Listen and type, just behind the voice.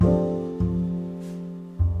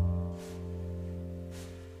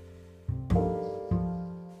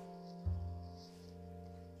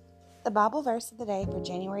The Bible verse of the day for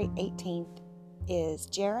January 18th is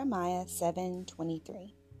Jeremiah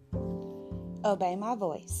 7:23. Obey my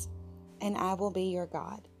voice, and I will be your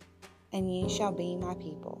God, and ye shall be my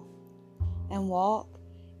people, and walk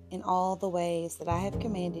in all the ways that I have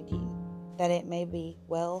commanded you, that it may be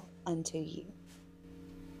well unto you.